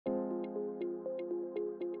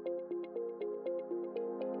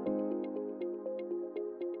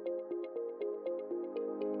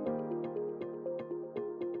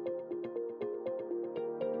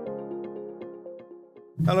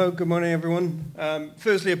Hello, good morning, everyone.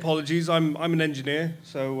 Firstly, apologies. I'm an engineer,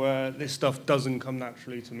 so this stuff doesn't come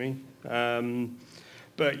naturally to me.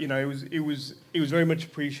 But you know, it was very much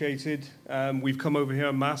appreciated. We've come over here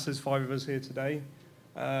en masse. There's 5 of us here today.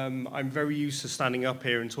 I'm very used to standing up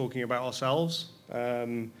here and talking about ourselves.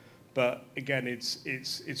 But again,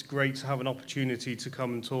 it's great to have an opportunity to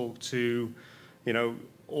come and talk to, you know,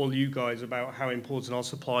 all you guys about how important our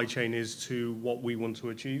supply chain is to what we want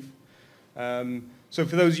to achieve. So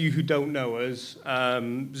for those of you who don't know us,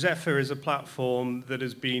 Zephyr is a platform that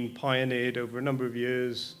has been pioneered over a number of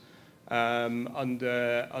years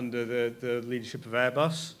under the leadership of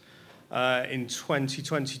Airbus. In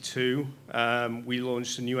 2022, we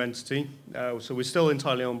launched a new entity. So we're still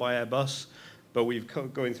entirely owned by Airbus, but we've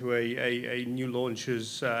going through a new launch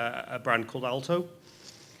as a brand called AALTO.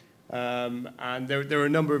 And there are a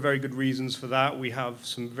number of very good reasons for that. We have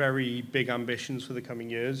some very big ambitions for the coming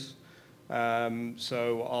years.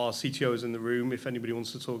 So our CTO is in the room. If anybody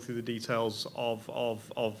wants to talk through the details of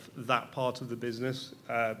that part of the business,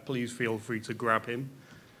 please feel free to grab him.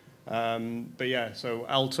 But yeah, so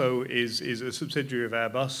AALTO is a subsidiary of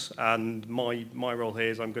Airbus, and my role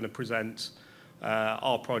here is I'm going to present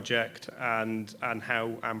our project and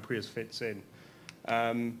how Amprius fits in.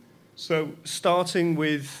 So starting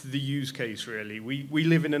with the use case, really, we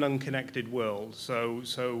live in an unconnected world. So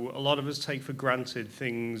a lot of us take for granted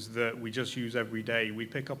things that we just use every day. We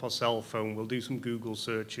pick up our cell phone, we'll do some Google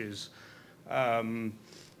searches. You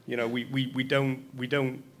know, we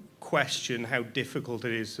don't question how difficult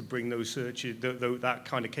it is to bring those searches, that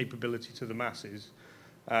kind of capability to the masses.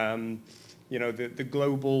 You know, the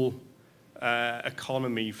global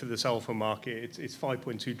economy for the cell phone market, it's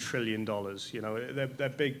 $5.2 trillion. You know, they're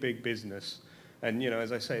big business. And, you know,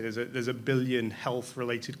 as I say, there's a billion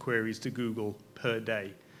health-related queries to Google per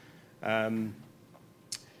day.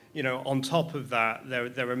 You know, on top of that,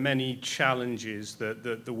 there are many challenges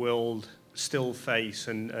that the world still face.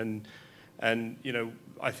 And you know,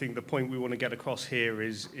 I think the point we want to get across here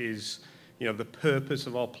is you know, the purpose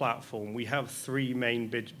of our platform. We have 3 main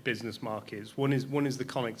business markets. One is the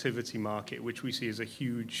connectivity market, which we see as a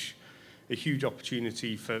huge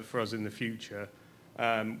opportunity for us in the future.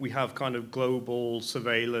 We have kind of global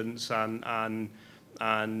surveillance and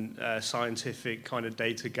scientific kind of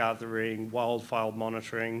data gathering, wildfire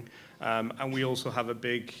monitoring, and we also have a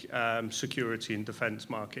big security and defense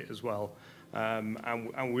market as well.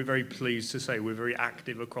 And we're very pleased to say we're very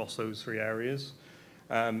active across those 3 areas.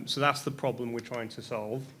 So that's the problem we're trying to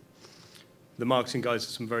solve. The marketing guys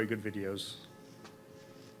have some very good videos.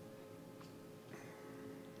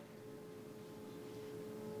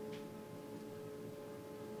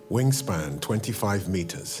 Wingspan 25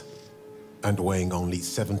 meters and weighing only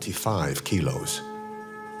 75 kilos.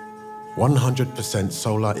 100%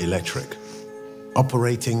 solar electric,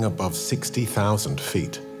 operating above 60,000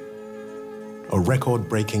 feet. A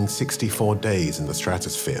record-breaking 64 days in the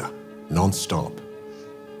stratosphere, non-stop.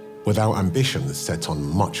 With our ambitions set on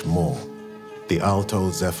much more, the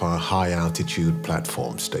AALTO Zephyr high-altitude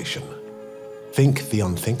platform station. Think the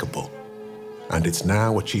unthinkable, and it's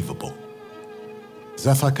now achievable.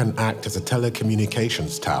 Zephyr can act as a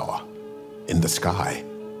telecommunications tower in the sky.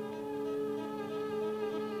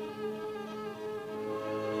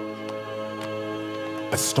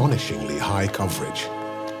 Astonishingly high coverage.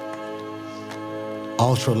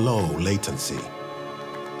 Ultra-low latency.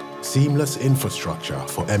 Seamless infrastructure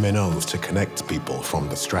for MNOs to connect people from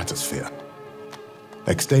the stratosphere.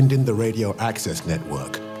 Extending the radio access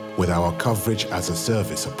network with our coverage as a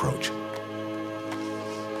service approach.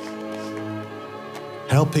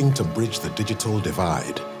 Helping to bridge the digital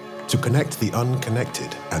divide, to connect the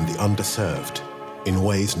unconnected and the underserved in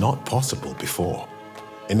ways not possible before.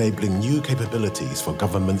 Enabling new capabilities for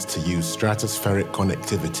governments to use stratospheric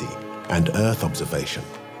connectivity and Earth observation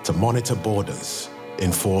to monitor borders,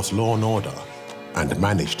 enforce law and order, and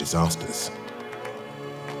manage disasters.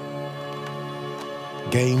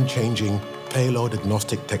 Game-changing,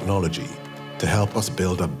 payload-agnostic technology to help us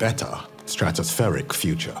build a better stratospheric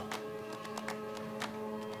future.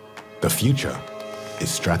 The future is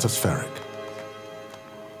stratospheric.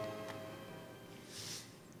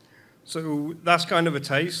 So that's kind of a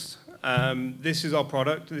taste. This is our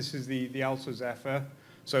product. This is the AALTO Zephyr.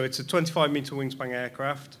 So it's a 25-meter wingspan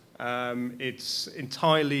aircraft. It's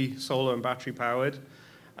entirely solar and battery powered.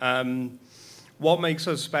 What makes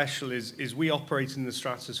us special is we operate in the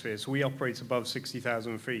stratosphere, so we operate above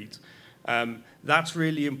 60,000 feet. That's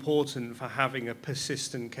really important for having a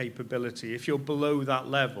persistent capability. If you're below that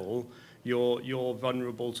level, you're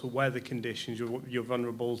vulnerable to weather conditions. You're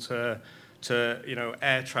vulnerable to you know,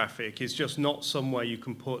 air traffic. It's just not somewhere you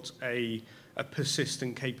can put a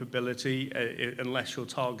persistent capability unless you're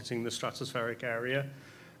targeting the stratospheric area.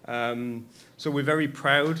 So we're very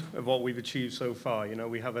proud of what we've achieved so far. You know,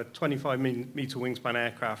 we have a 25-meter wingspan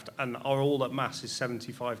aircraft, and our all-up mass is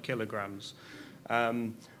 75 kilograms.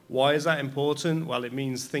 Why is that important? Well, it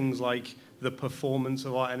means things like the performance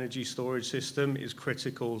of our energy storage system is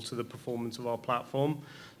critical to the performance of our platform.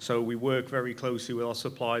 So we work very closely with our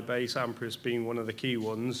supply base, Amprius being one of the key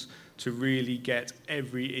ones, to really get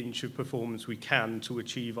every inch of performance we can to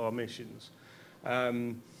achieve our missions.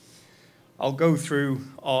 I'll go through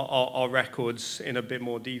our records in a bit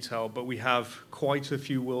more detail, but we have quite a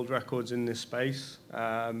few world records in this space.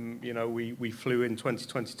 You know, we flew in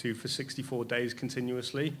 2022 for 64 days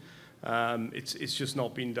continuously. It's just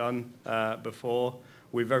not been done before.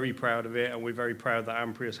 We're very proud of it, and we're very proud that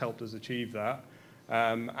Amprius helped us achieve that.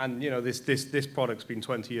 And you know, this product's been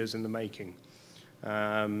 20 years in the making.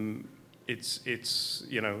 It's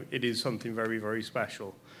you know, it is something very, very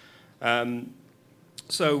special.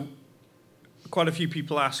 So quite a few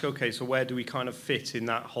people ask, okay, so where do we kind of fit in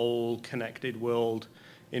that whole connected world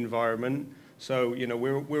environment? So, you know,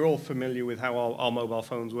 we're all familiar with how our mobile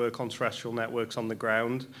phones work on terrestrial networks on the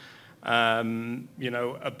ground. You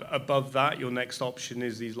know, above that, your next option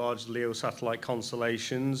is these large LEO satellite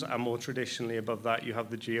constellations, and more traditionally above that, you have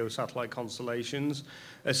the GEO satellite constellations.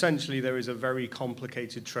 Essentially, there is a very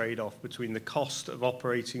complicated trade-off between the cost of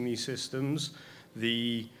operating these systems,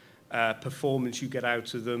 the performance you get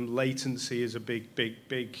out of them. Latency is a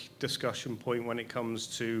big discussion point when it comes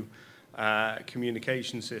to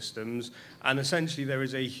communication systems, and essentially there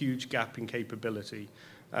is a huge gap in capability.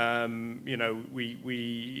 You know,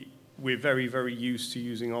 we're very, very used to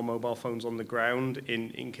using our mobile phones on the ground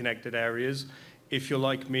in connected areas. If you're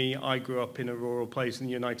like me, I grew up in a rural place in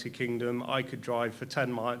the United Kingdom. I could drive for 10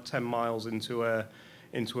 miles into a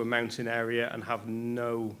mountain area and have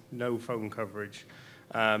no phone coverage.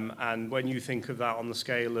 And when you think of that on the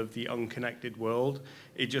scale of the unconnected world,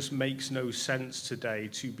 it just makes no sense today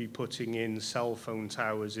to be putting in cell phone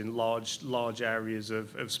towers in large areas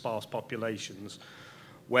of sparse populations.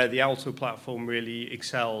 Where the AALTO platform really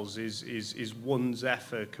excels is one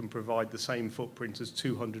Zephyr can provide the same footprint as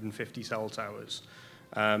 250 cell towers.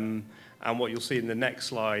 And what you'll see in the next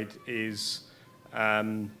slide is,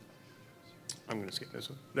 I'm going to skip this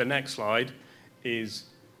one. The next slide is,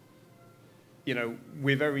 you know,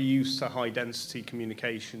 we're very used to high density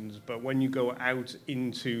communications, but when you go out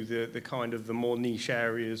into the kind of the more niche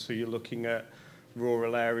areas, so you're looking at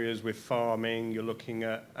rural areas with farming, you're looking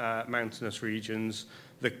at mountainous regions,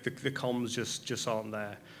 the comms just aren't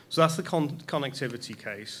there. So that's the connectivity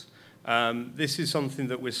case. This is something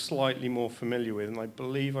that we're slightly more familiar with, and I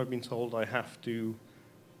believe I've been told I have to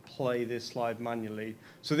play this slide manually.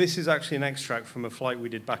 So this is actually an extract from a flight we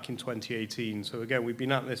did back in 2018. So again, we've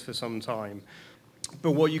been at this for some time.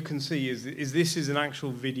 But what you can see is this is an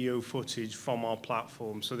actual video footage from our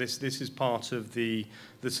platform. So this is part of the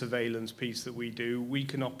surveillance piece that we do. We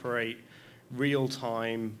can operate real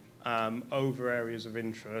time over areas of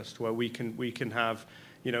interest where we can have,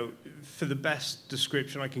 you know, for the best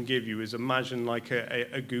description I can give you is imagine like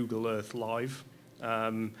a Google Earth live,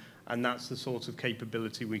 and that's the sort of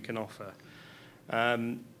capability we can offer.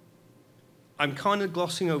 I'm kind of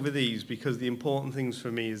glossing over these because the important things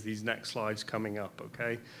for me is these next slides coming up,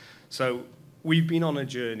 okay? So we've been on a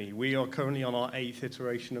journey. We are currently on our 8th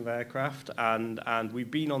iteration of aircraft, and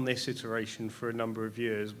we've been on this iteration for a number of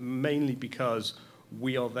years, mainly because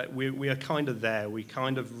we are kind of there. We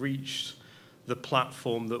kind of reached the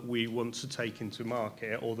platform that we want to take into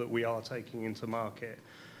market, or that we are taking into market.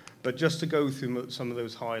 But just to go through some of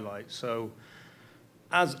those highlights. So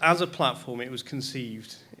as a platform, it was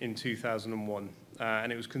conceived in 2001,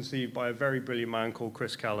 and it was conceived by a very brilliant man called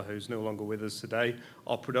Chris Kelleher, who's no longer with us today.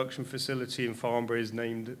 Our production facility in Farnborough is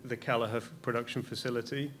named the Kelleher Production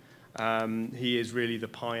Facility. He is really the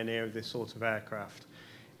pioneer of this sort of aircraft.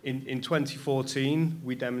 In 2014,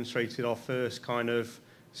 we demonstrated our first kind of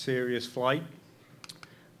serious flight,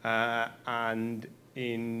 and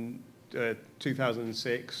in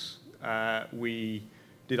 2006, we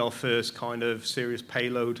did our first kind of serious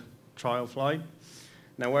payload trial flight.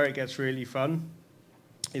 Now, where it gets really fun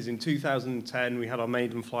is in 2010, we had our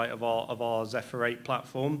maiden flight of our Zephyr 8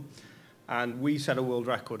 platform, and we set a world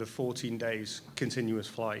record of 14 days continuous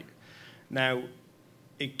flight. Now,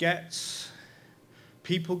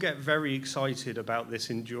 people get very excited about this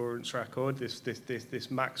endurance record, this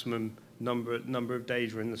maximum number of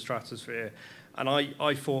days we're in the stratosphere, and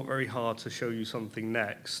I fought very hard to show you something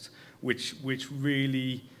next, which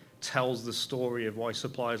really tells the story of why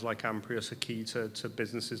suppliers like Amprius are key to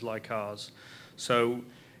businesses like ours. So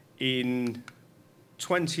in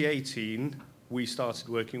 2018, we started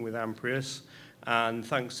working with Amprius, and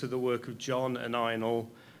thanks to the work of John and Einol,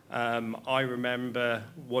 I remember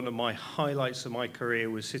one of my highlights of my career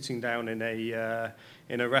was sitting down in a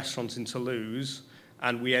restaurant in Toulouse,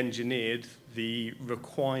 and we engineered the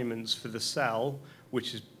requirements for the cell,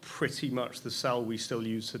 which is pretty much the cell we still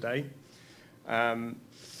use today. And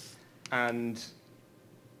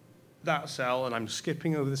that cell, and I'm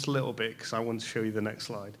skipping over this a little bit because I want to show you the next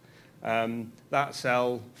slide. That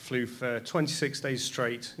cell flew for 26 days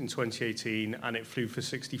straight in 2018, and it flew for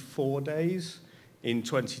 64 days in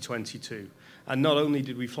 2022. And not only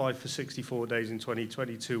did we fly for 64 days in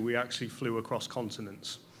 2022, we actually flew across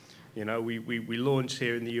continents. You know, we launched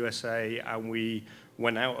here in the USA, and we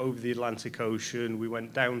went out over the Atlantic Ocean, we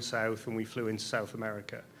went down south, and we flew into South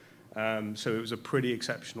America. So it was a pretty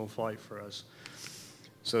exceptional flight for us.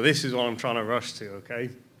 So this is what I'm trying to rush to, okay?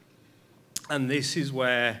 And this is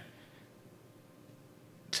where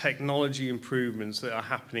technology improvements that are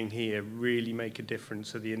happening here really make a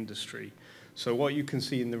difference to the industry. So what you can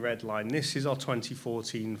see in the red line, this is our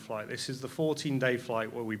 2014 flight. This is the 14-day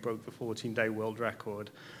flight where we broke the 14-day world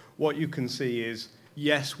record. What you can see is,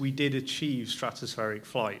 yes, we did achieve stratospheric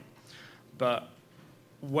flight, but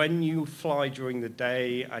when you fly during the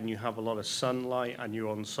day and you have a lot of sunlight and you're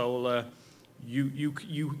on solar,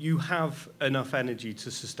 you have enough energy to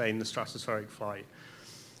sustain the stratospheric flight.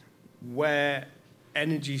 Where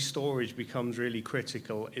energy storage becomes really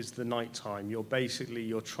critical is the nighttime. You're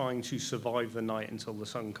trying to survive the night until the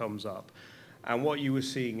sun comes up. And what you were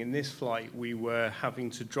seeing in this flight, we were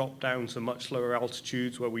having to drop down to much lower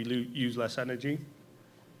altitudes where we use less energy.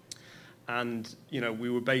 And you know,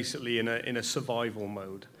 we were basically in a survival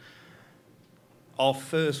mode. Our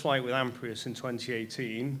first flight with Amprius in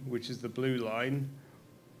 2018, which is the blue line,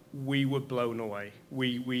 we were blown away.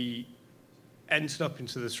 We entered up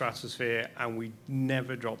into the stratosphere, and we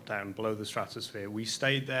never dropped down below the stratosphere. We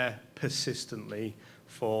stayed there persistently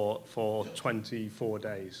for 24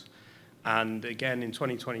 days. And again, in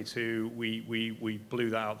 2022, we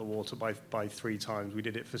blew that out of the water by 3 times. We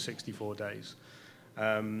did it for 64 days.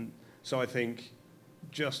 So I think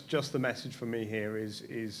just the message for me here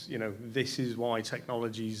is you know, this is why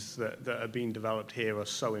technologies that are being developed here are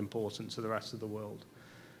so important to the rest of the world.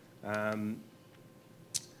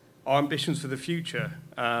 Our ambitions for the future.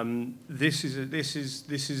 This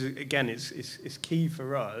is again, it's key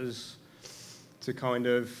for us to kind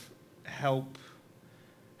of help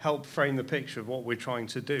frame the picture of what we're trying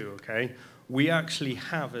to do. Okay, we actually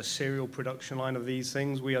have a serial production line of these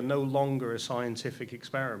things. We are no longer a scientific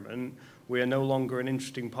experiment. We are no longer an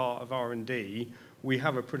interesting part of R&D. We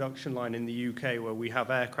have a production line in the UK where we have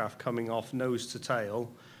aircraft coming off nose to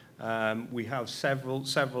tail. We have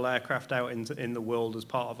several aircraft out in the world as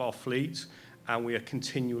part of our fleet, and we are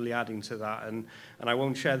continually adding to that. And I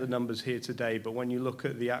won't share the numbers here today, but when you look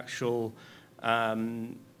at the actual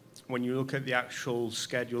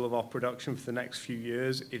schedule of our production for the next few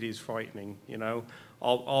years, it is frightening. You know,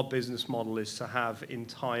 our business model is to have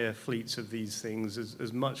entire fleets of these things,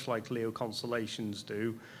 as much like LEO constellations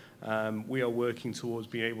do. We are working towards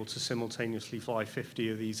being able to simultaneously fly 50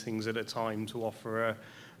 of these things at a time to offer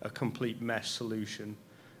a complete mesh solution.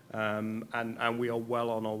 And we are well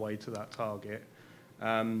on our way to that target.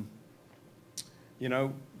 You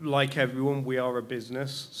know, like everyone, we are a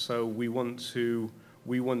business, so we want to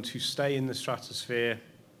stay in the stratosphere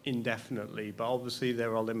indefinitely, but obviously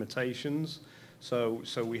there are limitations. So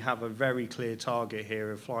we have a very clear target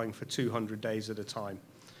here of flying for 200 days at a time.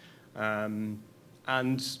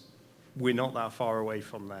 And we're not that far away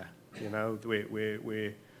from there. You know,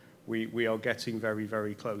 we are getting very,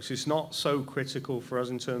 very close. It's not so critical for us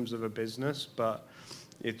in terms of a business, but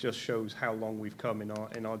it just shows how long we've come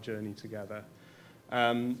in our journey together.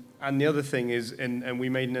 And the other thing is, and we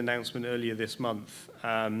made an announcement earlier this month,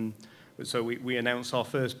 so we announced our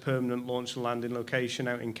first permanent launch and landing location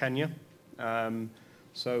out in Kenya.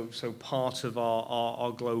 So part of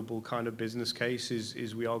our global kind of business case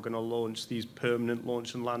is we are going to launch these permanent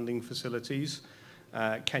launch and landing facilities,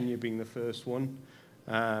 Kenya being the first one.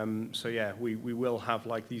 So yeah, we will have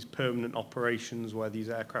like these permanent operations where these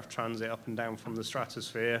aircraft transit up and down from the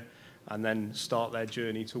stratosphere and then start their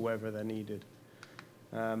journey to wherever they're needed.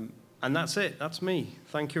 And that's it. That's me.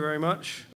 Thank you very much.